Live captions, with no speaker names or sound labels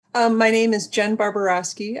My name is Jen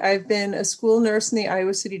Barbaroski. I've been a school nurse in the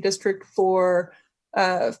Iowa City District for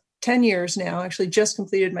uh, 10 years now, actually just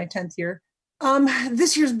completed my 10th year.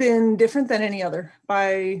 This year's been different than any other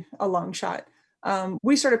by a long shot.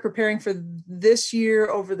 We started preparing for this year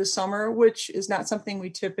over the summer, which is not something we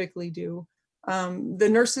typically do. The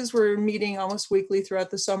nurses were meeting almost weekly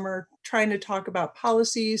throughout the summer, trying to talk about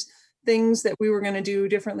policies, things that we were going to do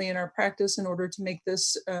differently in our practice in order to make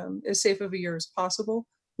this as safe of a year as possible.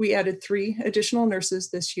 We added 3 additional nurses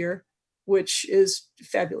this year, which is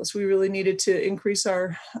fabulous. We really needed to increase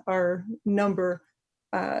our number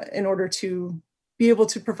in order to be able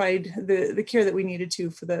to provide the care that we needed to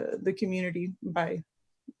for the community by,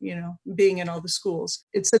 being in all the schools.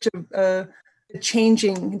 It's such a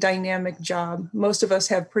changing dynamic job. Most of us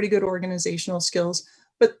have pretty good organizational skills,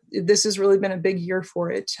 but this has really been a big year for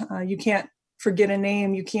it. You can't forget a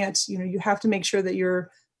name. You can't, you have to make sure that you're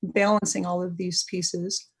balancing all of these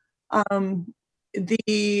pieces. The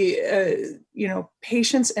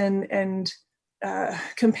patience and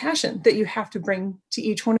compassion that you have to bring to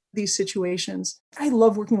each one of these situations. I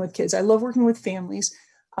love working with kids. I love working with families.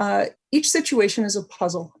 Each situation is a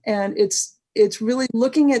puzzle, and it's really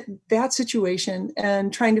looking at that situation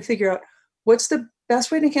and trying to figure out what's the best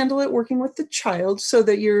way to handle it, working with the child so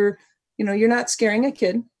that you're not scaring a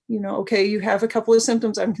kid. Okay, you have a couple of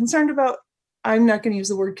symptoms I'm concerned about. I'm not going to use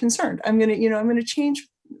the word concerned. I'm going to change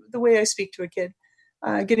the way I speak to a kid,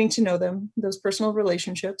 getting to know them, those personal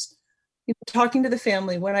relationships, talking to the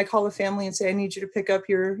family. When I call a family and say, I need you to pick up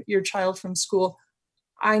your child from school,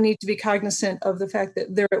 I need to be cognizant of the fact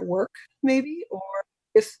that they're at work, maybe, or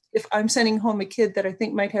if I'm sending home a kid that I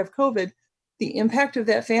think might have COVID, the impact of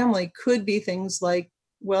that family could be things like,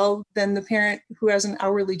 well, then the parent who has an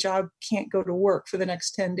hourly job can't go to work for the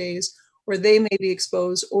next 10 days, or they may be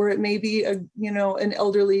exposed, or it may be an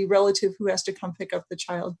elderly relative who has to come pick up the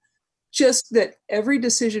child. Just that every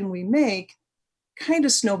decision we make kind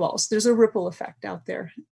of snowballs. There's a ripple effect out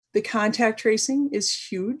there. The contact tracing is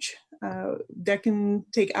huge. That can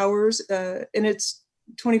take hours, and it's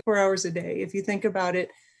 24 hours a day. If you think about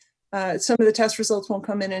it, some of the test results won't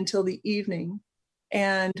come in until the evening.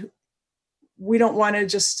 And we don't want to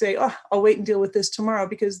just say, oh, I'll wait and deal with this tomorrow,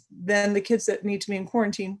 because then the kids that need to be in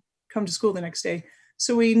quarantine come to school the next day.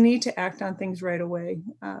 So we need to act on things right away,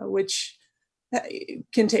 which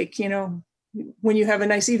can take, when you have a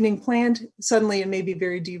nice evening planned, suddenly it may be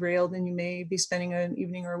very derailed, and you may be spending an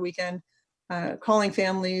evening or a weekend calling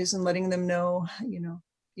families and letting them know,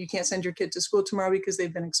 you can't send your kid to school tomorrow because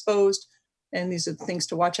they've been exposed, and these are things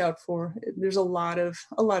to watch out for. There's a lot of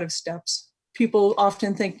steps. People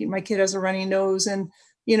often think my kid has a runny nose and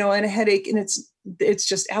and a headache, and it's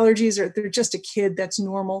just allergies, or they're just a kid, that's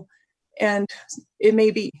normal. And it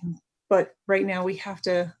may be, but right now we have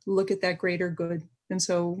to look at that greater good. And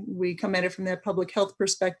so we come at it from that public health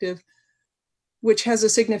perspective, which has a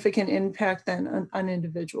significant impact then on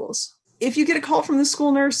individuals. If you get a call from the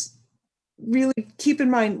school nurse, really keep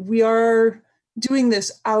in mind, we are doing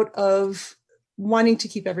this out of wanting to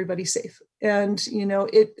keep everybody safe. And,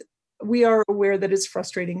 we are aware that it's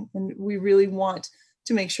frustrating, and we really want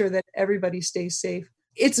to make sure that everybody stays safe.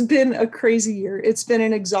 It's been a crazy year. It's been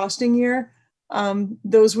an exhausting year.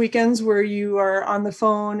 Those weekends where you are on the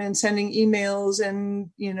phone and sending emails and,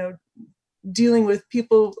 dealing with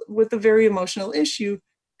people with a very emotional issue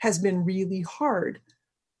has been really hard.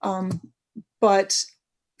 But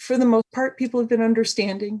for the most part, people have been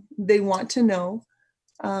understanding. They want to know.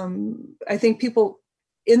 I think people,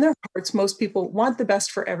 in their hearts, most people want the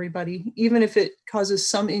best for everybody, even if it causes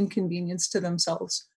some inconvenience to themselves.